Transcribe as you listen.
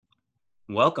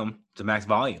Welcome to Max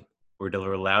Volume, where we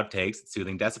deliver loud takes and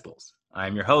soothing decibels.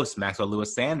 I'm your host, Maxwell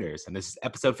Lewis Sanders, and this is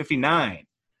episode 59.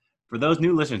 For those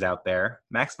new listeners out there,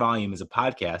 Max Volume is a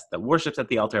podcast that worships at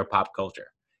the altar of pop culture,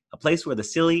 a place where the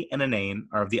silly and inane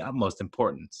are of the utmost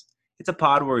importance. It's a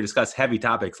pod where we discuss heavy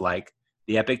topics like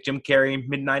the epic Jim Carrey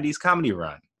mid-90s comedy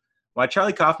run, why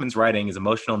Charlie Kaufman's writing is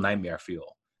emotional nightmare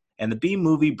fuel, and the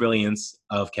B-movie brilliance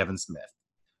of Kevin Smith.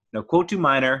 No quote too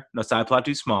minor, no side plot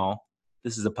too small.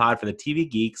 This is a pod for the TV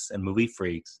geeks and movie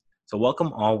freaks. So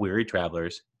welcome all weary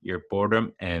travelers. Your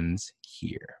boredom ends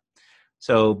here.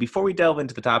 So before we delve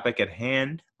into the topic at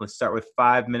hand, let's start with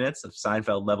 5 minutes of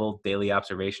Seinfeld-level daily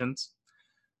observations.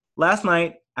 Last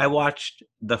night, I watched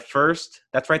the first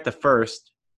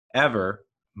ever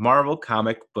Marvel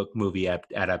comic book movie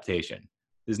adaptation.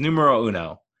 This is numero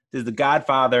uno. This is the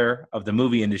godfather of the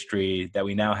movie industry that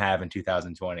we now have in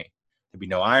 2020. There'd be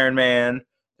no Iron Man,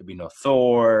 there'd be no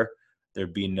Thor,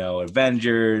 there'd be no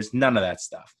Avengers, none of that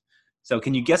stuff. So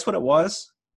can you guess what it was?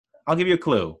 I'll give you a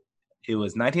clue. It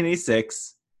was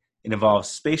 1986. It involves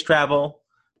space travel,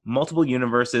 multiple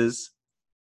universes.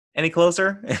 Any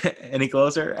closer? Any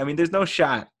closer? I mean, there's no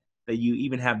shot that you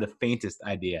even have the faintest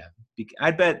idea.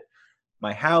 I'd bet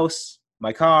my house,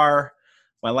 my car,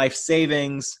 my life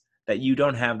savings that you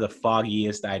don't have the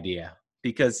foggiest idea,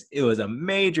 because it was a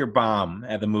major bomb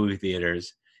at the movie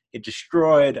theaters. It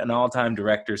destroyed an all-time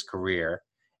director's career,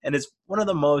 and it's one of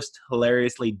the most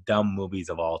hilariously dumb movies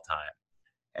of all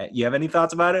time. You have any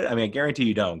thoughts about it? I mean, I guarantee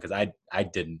you don't, because I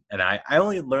didn't. And I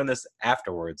only learned this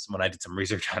afterwards when I did some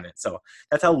research on it. So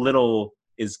that's how little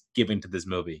is given to this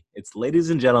movie. It's,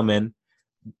 ladies and gentlemen,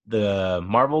 the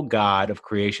Marvel god of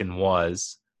creation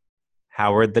was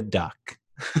Howard the Duck.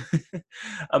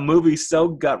 A movie so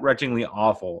gut-wrenchingly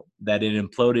awful that it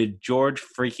imploded George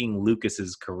freaking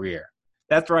Lucas's career.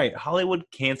 That's right, Hollywood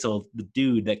canceled the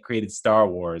dude that created Star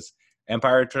Wars,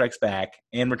 Empire Strikes Back,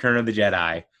 and Return of the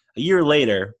Jedi a year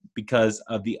later because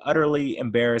of the utterly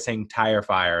embarrassing tire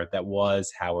fire that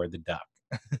was Howard the Duck.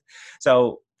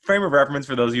 So, frame of reference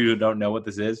for those of you who don't know what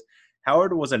this is,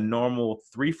 Howard was a normal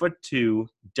 3'2"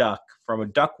 duck from a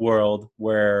duck world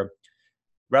where,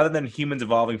 rather than humans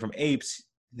evolving from apes,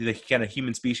 the kind of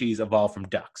human species evolved from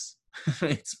ducks.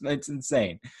 It's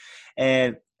insane.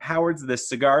 And Howard's this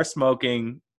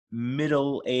cigar-smoking,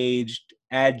 middle-aged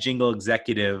ad jingle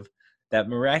executive that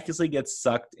miraculously gets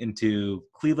sucked into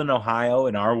Cleveland, Ohio,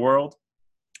 in our world,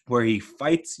 where he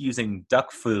fights using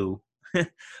duck foo,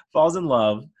 falls in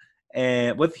love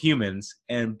with humans,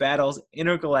 and battles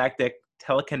intergalactic,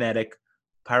 telekinetic,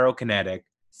 pyrokinetic,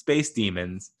 space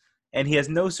demons. And he has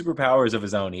no superpowers of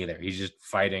his own either. He's just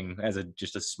fighting as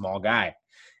just a small guy.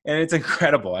 And it's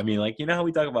incredible. I mean, like, you know how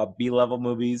we talk about B-level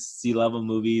movies, C-level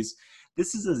movies?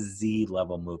 This is a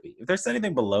Z-level movie. If there's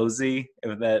anything below Z,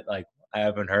 if that, like, I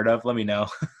haven't heard of, let me know.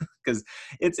 Because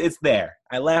it's there.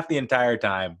 I laughed the entire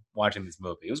time watching this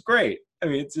movie. It was great. I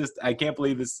mean, it's just, I can't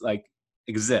believe this, like,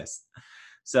 exists.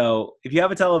 So if you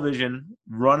have a television,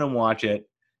 run and watch it.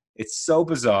 It's so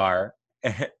bizarre.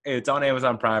 It's on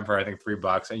Amazon Prime for I think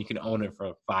 $3, and you can own it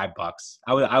for $5.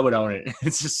 I would own it.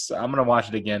 It's just, I'm gonna watch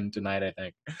it again tonight, I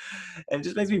think. And it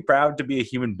just makes me proud to be a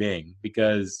human being,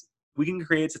 because we can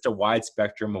create such a wide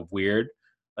spectrum of weird.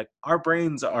 Like, our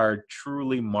brains are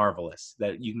truly marvelous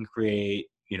that you can create,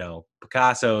 you know,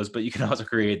 Picasso's, but you can also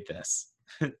create this.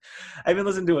 I even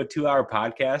listened to a 2-hour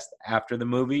podcast after the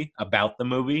movie about the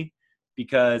movie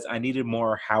because I needed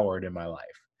more Howard in my life.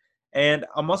 And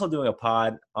I'm also doing a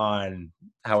pod on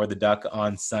Howard the Duck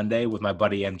on Sunday with my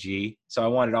buddy MG. So I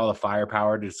wanted all the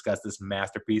firepower to discuss this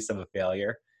masterpiece of a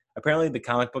failure. Apparently the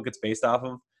comic book it's based off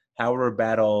of, Howard would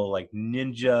battle like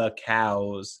ninja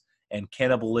cows and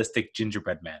cannibalistic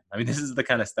gingerbread men. I mean, this is the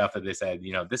kind of stuff that they said,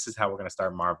 you know, this is how we're going to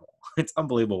start Marvel. It's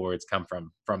unbelievable where it's come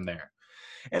from there.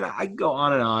 And I could go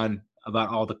on and on about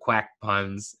all the quack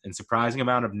puns and surprising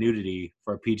amount of nudity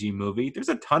for a PG movie. There's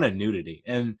a ton of nudity.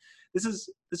 And this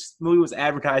movie was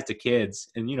advertised to kids,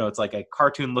 and you know, it's like a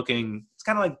cartoon looking, it's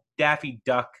kind of like Daffy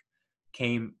Duck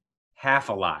came half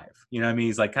alive. You know what I mean?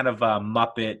 He's like kind of a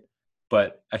Muppet,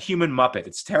 but a human Muppet.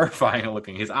 It's terrifying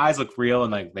looking. His eyes look real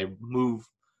and like they move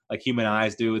like human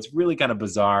eyes do. It's really kind of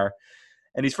bizarre.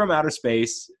 And he's from outer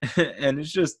space, and it's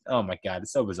just, oh my God,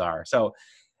 it's so bizarre. So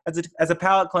as a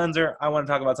palate cleanser, I want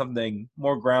to talk about something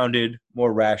more grounded,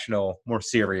 more rational, more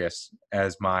serious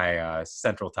as my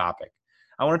central topic.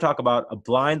 I want to talk about a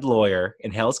blind lawyer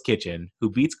in Hell's Kitchen who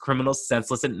beats criminals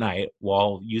senseless at night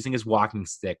while using his walking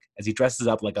stick as he dresses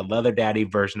up like a leather daddy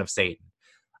version of Satan.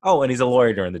 Oh, and he's a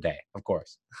lawyer during the day, of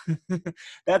course.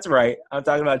 That's right. I'm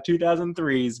talking about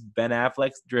 2003's Ben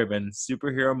Affleck's driven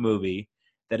superhero movie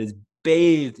that is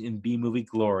bathed in B-movie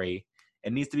glory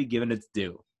and needs to be given its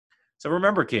due. So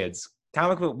remember, kids,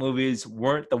 comic book movies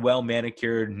weren't the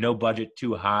well-manicured, no-budget,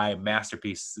 too-high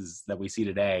masterpieces that we see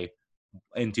today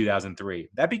in 2003.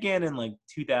 That began in like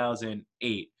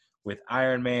 2008 with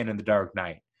Iron Man and The Dark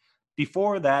Knight.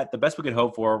 Before that, the best we could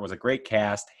hope for was a great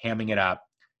cast, hamming it up.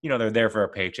 They're there for a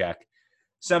paycheck.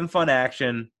 Some fun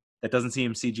action that doesn't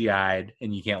seem CGI'd,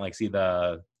 and you can't like see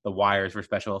the wires for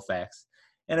special effects,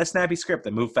 and a snappy script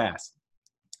that moved fast.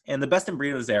 And the best in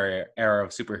breed of this era of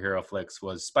superhero flicks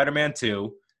was Spider-Man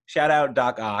 2. Shout out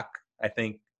Doc Ock. I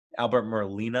think Albert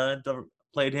Molina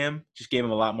played him. Just gave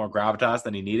him a lot more gravitas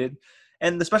than he needed.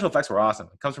 And the special effects were awesome.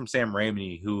 It comes from Sam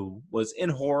Raimi, who was in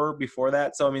horror before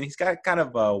that. So, I mean, he's got kind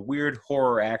of a weird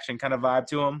horror action kind of vibe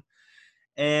to him.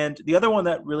 And the other one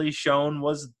that really shone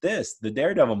was the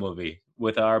Daredevil movie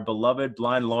with our beloved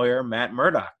blind lawyer, Matt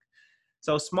Murdock.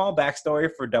 So small backstory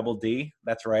for Double D.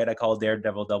 That's right. I call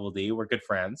Daredevil Double D. We're good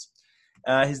friends.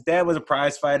 His dad was a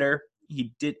prize fighter.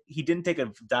 He didn't take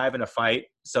a dive in a fight,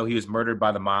 so he was murdered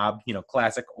by the mob.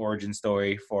 Classic origin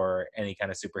story for any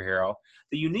kind of superhero.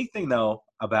 The unique thing, though,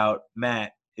 about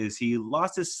Matt is he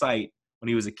lost his sight when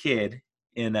he was a kid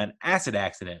in an acid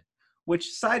accident.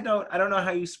 Which, side note, I don't know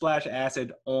how you splash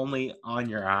acid only on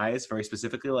your eyes, very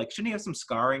specifically. Like, shouldn't he have some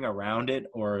scarring around it,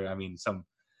 or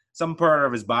some part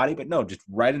of his body? But no, just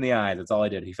right in the eyes. That's all I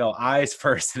did. He fell eyes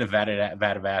first in a vat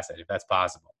of acid, if that's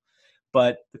possible.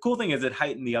 But the cool thing is it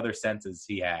heightened the other senses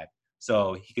he had.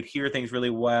 So he could hear things really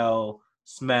well,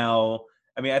 smell.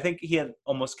 I mean, I think he had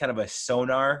almost kind of a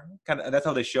sonar. That's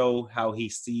how they show how he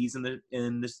sees in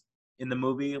the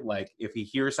movie. Like if he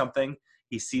hears something,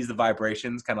 he sees the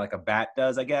vibrations, kind of like a bat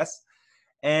does, I guess.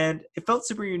 And it felt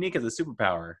super unique as a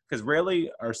superpower because rarely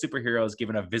are superheroes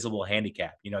given a visible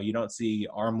handicap. You don't see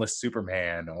armless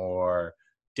Superman or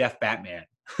deaf Batman.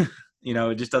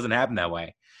 It just doesn't happen that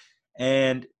way.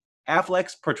 And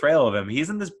Affleck's portrayal of him, he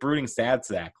isn't this brooding sad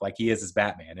sack like he is as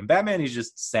Batman. In Batman, he's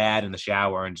just sad in the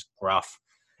shower and just gruff.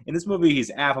 In this movie,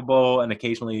 he's affable and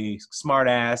occasionally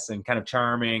smart-ass and kind of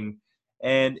charming.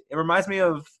 And it reminds me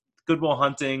of Good Will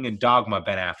Hunting and Dogma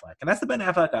Ben Affleck. And that's the Ben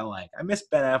Affleck I like. I miss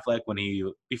Ben Affleck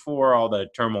before all the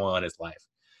turmoil in his life.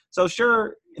 So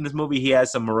sure, in this movie, he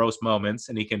has some morose moments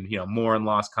and he can, mourn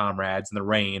lost comrades in the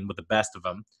rain with the best of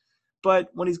them. But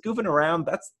when he's goofing around,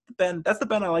 that's the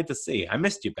Ben I like to see. I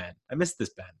missed you, Ben. I missed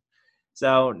this Ben.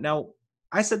 So now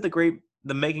I said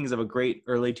the makings of a great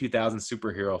early 2000s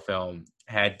superhero film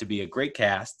had to be a great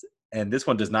cast. And this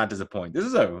one does not disappoint. This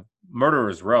is a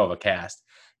murderer's row of a cast.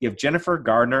 You have Jennifer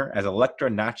Gardner as Elektra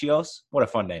Natchios. What a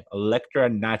fun name. Elektra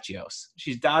Natchios.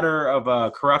 She's daughter of a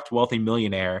corrupt, wealthy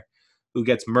millionaire who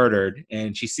gets murdered,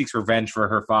 and she seeks revenge for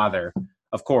her father,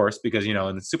 of course, because, in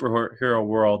the superhero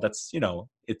world, that's,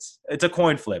 it's a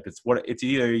coin flip. It's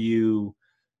either you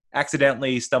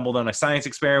accidentally stumbled on a science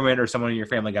experiment or someone in your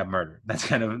family got murdered. That's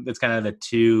kind of the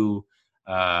two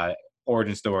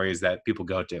origin stories that people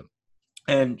go to.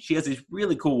 And she has these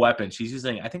really cool weapons. She's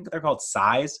using, I think they're called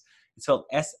sais. It's spelled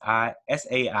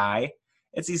S-A-I.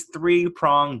 It's these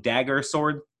 3-pronged dagger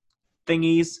sword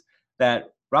thingies that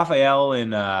Raphael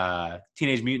in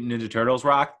Teenage Mutant Ninja Turtles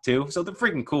rock too. So they're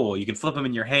freaking cool. You can flip them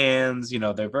in your hands.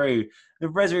 They're very,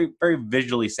 very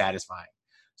visually satisfying.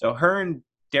 So her and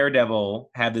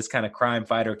Daredevil have this kind of crime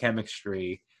fighter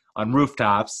chemistry on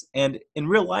rooftops. And in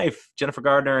real life, Jennifer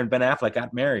Gardner and Ben Affleck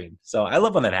got married. So I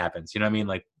love when that happens. You know what I mean?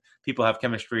 Like, people have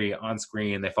chemistry on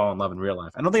screen, they fall in love in real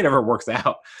life. I don't think it ever works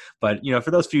out, but for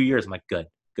those few years, I'm like, good.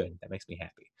 That makes me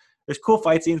happy. There's cool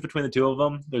fight scenes between the two of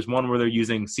them. There's one where they're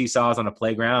using seesaws on a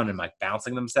playground and like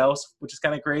bouncing themselves, which is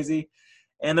kind of crazy.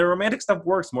 And their romantic stuff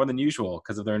works more than usual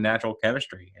because of their natural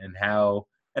chemistry and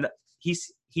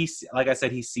he's like I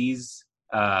said, he sees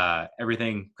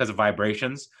everything because of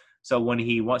vibrations. So when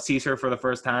he sees her for the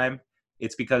first time,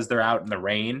 it's because they're out in the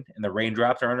rain and the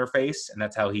raindrops are on her face. And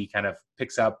that's how he kind of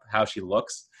picks up how she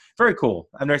looks. Very cool.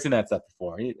 I've never seen that stuff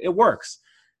before. It works.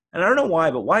 And I don't know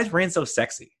why, but why is rain so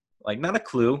sexy? Like, not a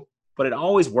clue, but it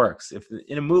always works. If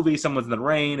in a movie, someone's in the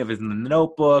rain, if it's in the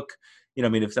Notebook,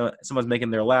 if someone's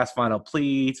making their last final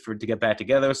plea to get back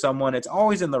together with someone, it's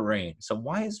always in the rain. So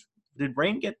did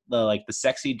rain get the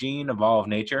sexy gene of all of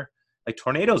nature? Like,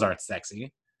 tornadoes aren't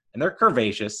sexy and they're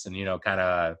curvaceous and,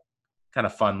 kind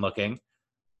of fun looking.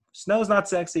 Snow's not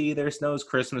sexy either. Snow's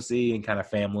Christmassy and kind of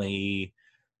family.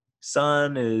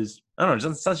 Sun is, I don't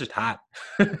know, sun's just hot.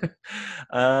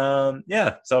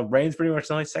 Yeah, so rain's pretty much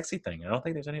the only sexy thing. I don't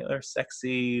think there's any other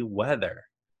sexy weather.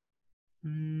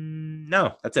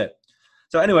 No, that's it.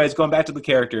 So anyways, going back to the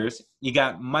characters, you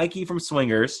got Mikey from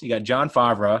Swingers. You got Jon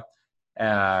Favreau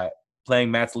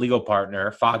playing Matt's legal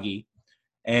partner, Foggy.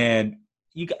 And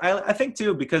I think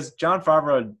too, because Jon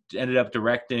Favreau ended up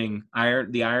directing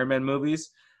the Iron Man movies.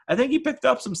 I think he picked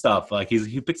up some stuff. Like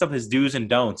he picks up his do's and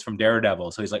don'ts from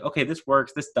Daredevil. So he's like, okay, this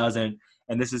works, this doesn't,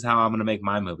 and this is how I'm going to make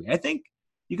my movie. I think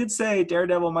you could say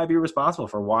Daredevil might be responsible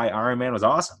for why Iron Man was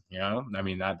awesome. You know, I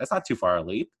mean, that's not too far a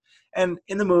leap. And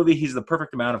in the movie, he's the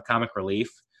perfect amount of comic relief.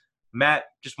 Matt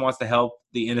just wants to help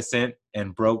the innocent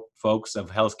and broke folks of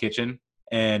Hell's Kitchen,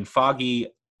 and Foggy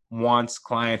wants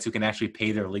clients who can actually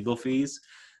pay their legal fees.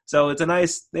 So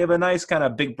they have a nice kind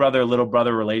of big brother, little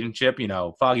brother relationship. You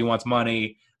know, Foggy wants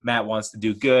money, Matt wants to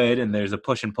do good, and there's a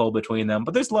push and pull between them,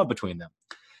 but there's love between them.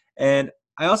 And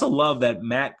I also love that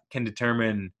Matt can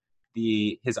determine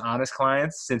his honest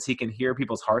clients, since he can hear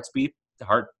people's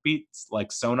heartbeats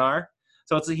like sonar.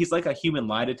 So he's like a human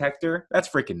lie detector. That's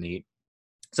freaking neat.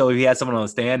 So if he has someone on the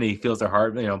stand and he feels their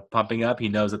heart, pumping up, he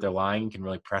knows that they're lying and can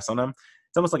really press on them.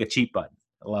 It's almost like a cheat button.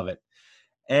 I love it.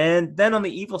 And then on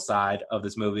the evil side of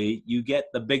this movie, you get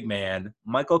the big man,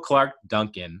 Michael Clarke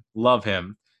Duncan. Love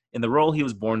him in the role he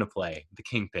was born to play, the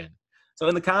Kingpin. So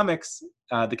in the comics,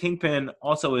 the Kingpin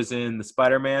also is in the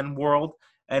Spider-Man world,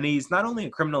 and he's not only a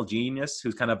criminal genius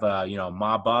who's kind of a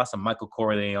mob boss, a Michael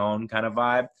Corleone kind of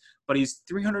vibe, but he's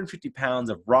 350 pounds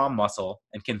of raw muscle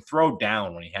and can throw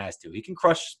down when he has to. He can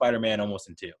crush Spider-Man almost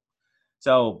in two.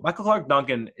 So Michael Clarke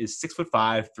Duncan is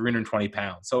 6'5", 320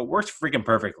 pounds. So it works freaking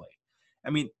perfectly. I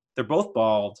mean, they're both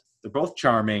bald. They're both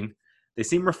charming. They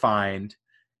seem refined.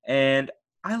 And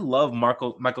I love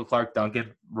Michael Clarke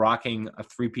Duncan rocking a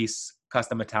three-piece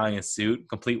custom Italian suit,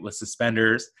 complete with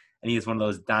suspenders. And he has one of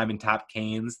those diamond top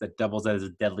canes that doubles as a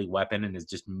deadly weapon in his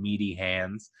just meaty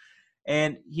hands.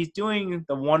 And he's doing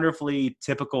the wonderfully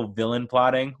typical villain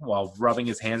plotting while rubbing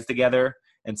his hands together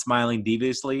and smiling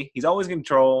deviously. He's always in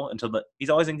control until the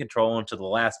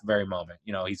last very moment.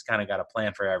 He's kind of got a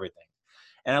plan for everything.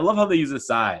 And I love how they use the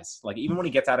size. Like, even when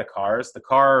he gets out of cars, the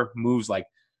car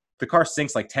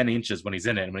sinks like 10 inches when he's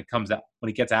in it. And when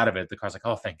he gets out of it, the car's like,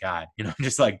 oh, thank God,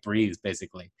 just like breathes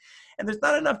basically. And there's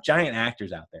not enough giant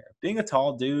actors out there. Being a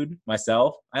tall dude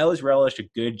myself, I always relish a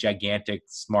good, gigantic,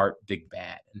 smart, big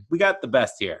bad. And we got the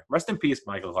best here. Rest in peace,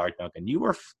 Michael Clarke Duncan. You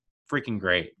were freaking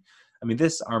great. I mean,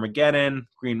 this Armageddon,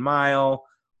 Green Mile,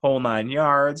 whole 9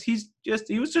 yards. He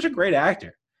was just a great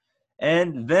actor.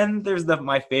 And then there's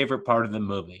my favorite part of the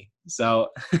movie. So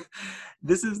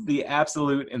this is the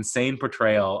absolute insane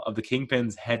portrayal of the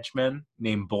Kingpin's henchman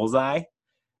named Bullseye.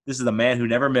 This is a man who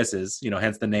never misses,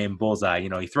 hence the name Bullseye.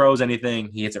 He throws anything,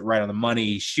 he hits it right on the money,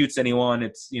 he shoots anyone,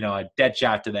 it's, a dead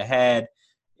shot to the head.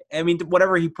 I mean,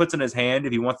 whatever he puts in his hand,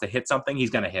 if he wants to hit something,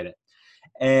 he's going to hit it.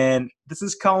 And this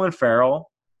is Colin Farrell.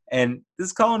 And this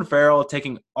is Colin Farrell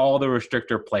taking all the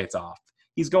restrictor plates off.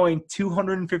 He's going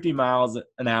 250 miles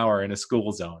an hour in a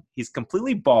school zone. He's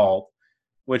completely bald,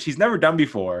 which he's never done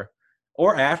before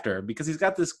or after, because he's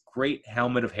got this great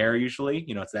helmet of hair usually.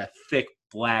 It's that thick,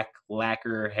 black,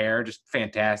 lacquer hair, just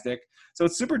fantastic. So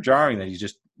it's super jarring that he's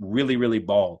just really, really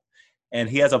bald. And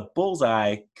he has a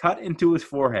bullseye cut into his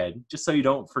forehead just so you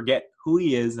don't forget who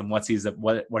he is and what he's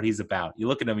about. You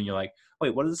look at him and you're like,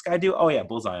 wait, what does this guy do? Oh, yeah,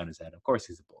 bullseye on his head. Of course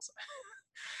he's a bullseye.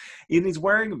 And he's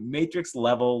wearing Matrix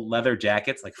level leather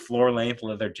jackets, like floor length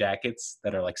leather jackets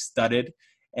that are like studded.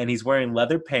 And he's wearing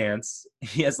leather pants.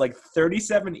 He has like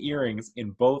 37 earrings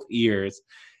in both ears.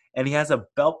 And he has a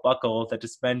belt buckle that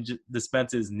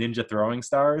dispenses ninja throwing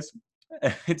stars.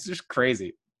 It's just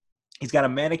crazy. He's got a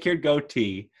manicured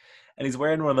goatee. And he's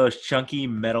wearing one of those chunky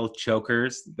metal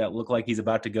chokers that look like he's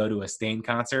about to go to a Stain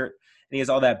concert. And he has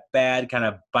all that bad kind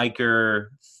of biker,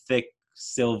 thick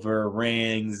silver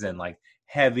rings and like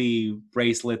heavy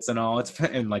bracelets and all.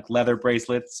 And like leather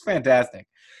bracelets. It's fantastic.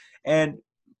 And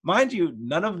mind you,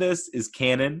 none of this is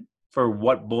canon for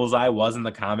what Bullseye was in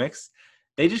the comics.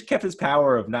 They just kept his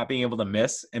power of not being able to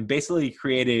miss and basically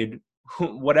created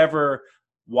whatever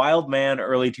wild man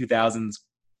early 2000s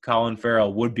Colin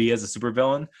Farrell would be as a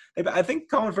supervillain. I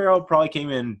think Colin Farrell probably came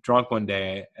in drunk one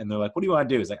day and they're like, what do you want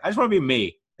to do? He's like, I just want to be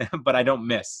me, but I don't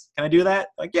miss. Can I do that?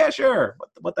 Like, yeah, sure.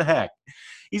 What the heck?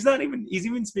 He's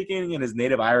even speaking in his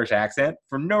native Irish accent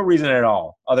for no reason at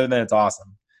all, other than it's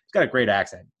awesome. He's got a great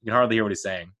accent. You can hardly hear what he's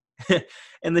saying.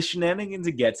 And the shenanigans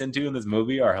he gets into in this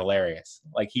movie are hilarious.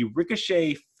 Like, he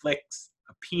ricochet flicks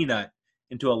a peanut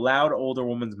into a loud older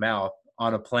woman's mouth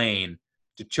on a plane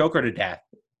to choke her to death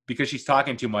because she's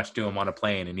talking too much to him on a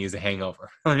plane and he has a hangover.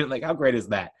 Like, how great is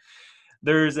that?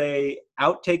 There's a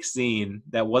outtake scene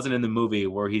that wasn't in the movie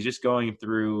where he's just going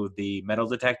through the metal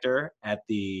detector at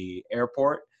the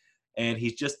airport and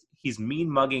he's mean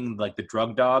mugging like the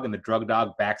drug dog, and the drug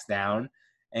dog backs down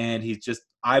and he's just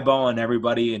eyeballing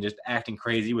everybody and just acting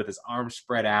crazy with his arms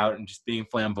spread out and just being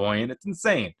flamboyant. It's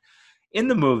insane. In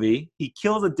the movie, he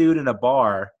kills a dude in a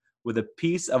bar with a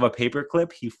piece of a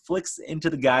paperclip he flicks into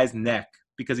the guy's neck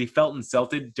because he felt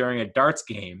insulted during a darts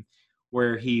game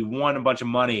where he won a bunch of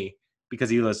money because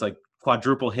he was like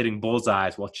quadruple hitting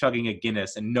bullseyes while chugging a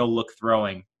Guinness and no look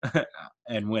throwing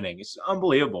and winning. It's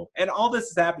unbelievable. And all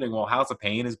this is happening while House of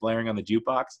Pain is blaring on the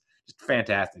jukebox. Just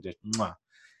fantastic. Just mwah.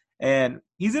 And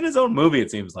he's in his own movie,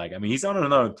 it seems like. I mean, he's on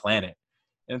another planet.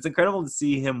 And it's incredible to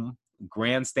see him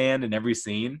grandstand in every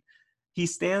scene. He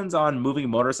stands on moving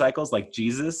motorcycles like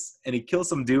Jesus, and he kills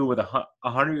some dude with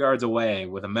 100 yards away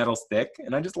with a metal stick.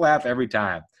 And I just laugh every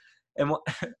time. And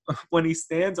when he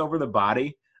stands over the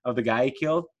body of the guy he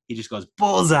killed, he just goes,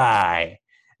 bullseye,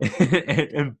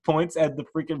 and points at the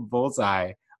freaking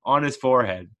bullseye on his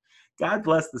forehead. God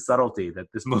bless the subtlety that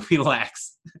this movie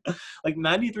lacks. Like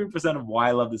 93% of why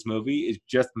I love this movie is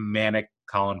just manic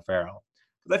Colin Farrell.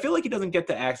 Because I feel like he doesn't get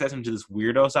to access into this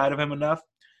weirdo side of him enough.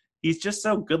 He's just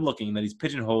so good looking that he's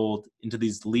pigeonholed into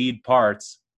these lead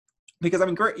parts. Because, I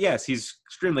mean, great, yes, he's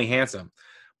extremely handsome.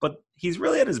 But he's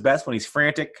really at his best when he's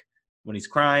frantic, when he's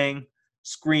crying,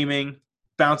 screaming,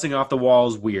 bouncing off the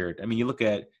walls weird. I mean, you look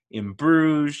at In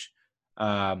Bruges,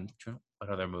 what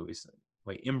other movies?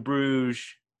 In Bruges,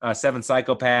 Seven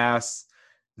Psychopaths,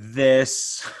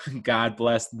 this, God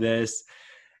bless this.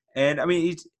 And I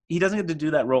mean, he doesn't get to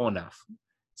do that role enough.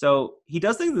 So he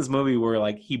does things in this movie where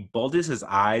like he bulges his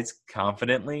eyes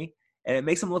confidently and it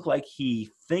makes him look like he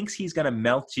thinks he's going to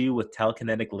melt you with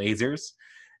telekinetic lasers.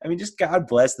 I mean, just God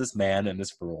bless this man and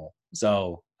this role.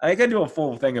 So I can do a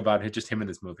full thing about it, just him in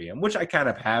this movie, and which I kind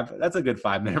of have. That's a good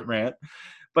 5-minute rant.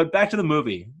 But back to the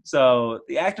movie. So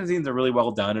the action scenes are really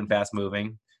well done and fast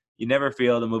moving. You never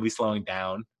feel the movie slowing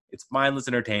down. It's mindless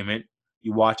entertainment.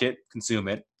 You watch it, consume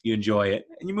it, you enjoy it,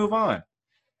 and you move on.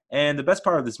 And the best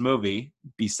part of this movie,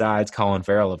 besides Colin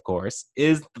Farrell, of course,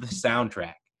 is the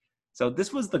soundtrack. So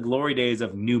this was the glory days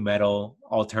of nu metal,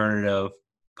 alternative,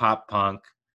 pop punk,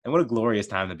 and what a glorious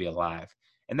time to be alive.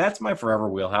 And that's my forever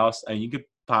wheelhouse. I mean, you could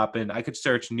pop in, I could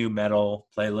search nu metal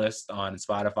playlist on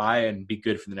Spotify and be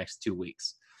good for the next 2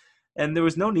 weeks. And there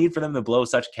was no need for them to blow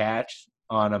such cash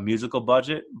on a musical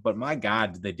budget, but my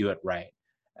God, did they do it right.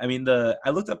 I mean, I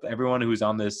looked up everyone who's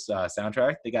on this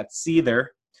soundtrack. They got Seether,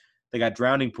 they got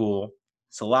Drowning Pool,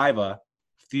 Saliva,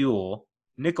 Fuel,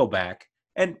 Nickelback.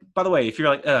 And by the way, if you're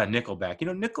like, Nickelback,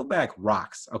 Nickelback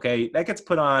rocks, okay? That gets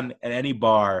put on at any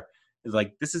bar. It's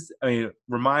like,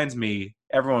 reminds me,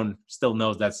 everyone still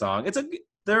knows that song.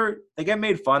 They get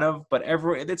made fun of, but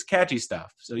it's catchy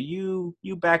stuff. So you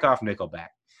back off Nickelback.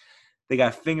 They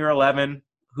got Finger 11,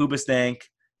 Hoobastank,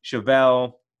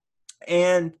 Chevelle,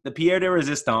 and the Pierre de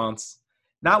Resistance.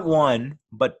 Not one,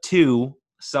 but two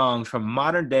songs from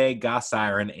modern-day goth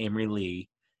siren Amory Lee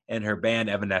and her band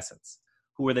Evanescence,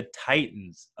 who were the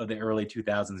titans of the early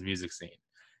 2000s music scene.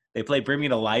 They played Bring Me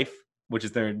to Life, which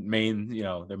is their main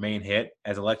hit,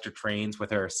 as Electra trains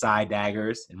with her side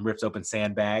daggers and rips open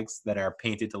sandbags that are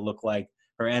painted to look like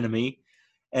her enemy,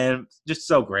 and just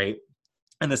so great.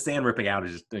 And the sand ripping out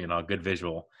is just, a good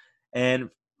visual. And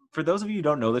for those of you who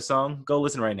don't know this song, go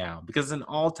listen right now, because it's an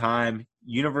all-time,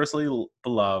 universally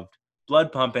beloved,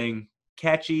 blood-pumping,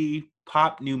 catchy,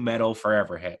 pop nu metal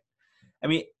forever hit. I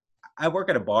mean, I work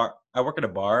at a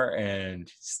bar, and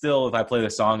still, if I play the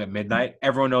song at midnight,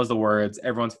 everyone knows the words,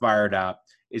 everyone's fired up.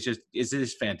 It's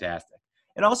just fantastic.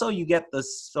 And also, you get the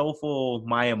soulful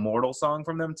My Immortal song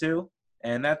from them too,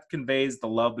 and that conveys the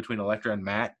love between Elektra and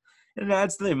Matt, and it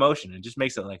adds to the emotion. It just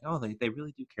makes it like, oh, they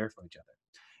really do care for each other.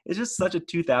 It's just such a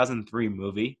 2003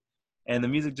 movie, and the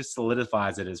music just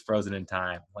solidifies it as frozen in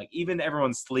time. Like, even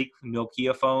everyone's sleek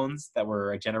Nokia phones that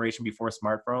were a generation before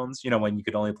smartphones, when you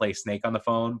could only play Snake on the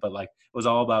phone, but like it was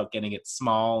all about getting it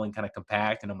small and kind of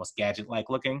compact and almost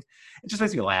gadget-like looking. It just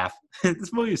makes me laugh.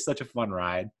 This movie is such a fun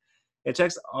ride. It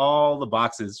checks all the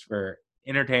boxes for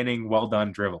entertaining,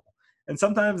 well-done drivel. And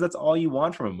sometimes that's all you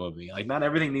want from a movie. Like, not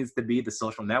everything needs to be The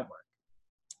Social Network.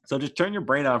 So just turn your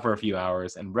brain on for a few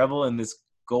hours and revel in this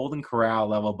Golden Corral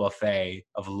level buffet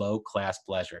of low-class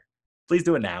pleasure. Please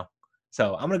do it now.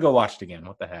 So I'm going to go watch it again.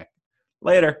 What the heck?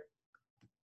 Later.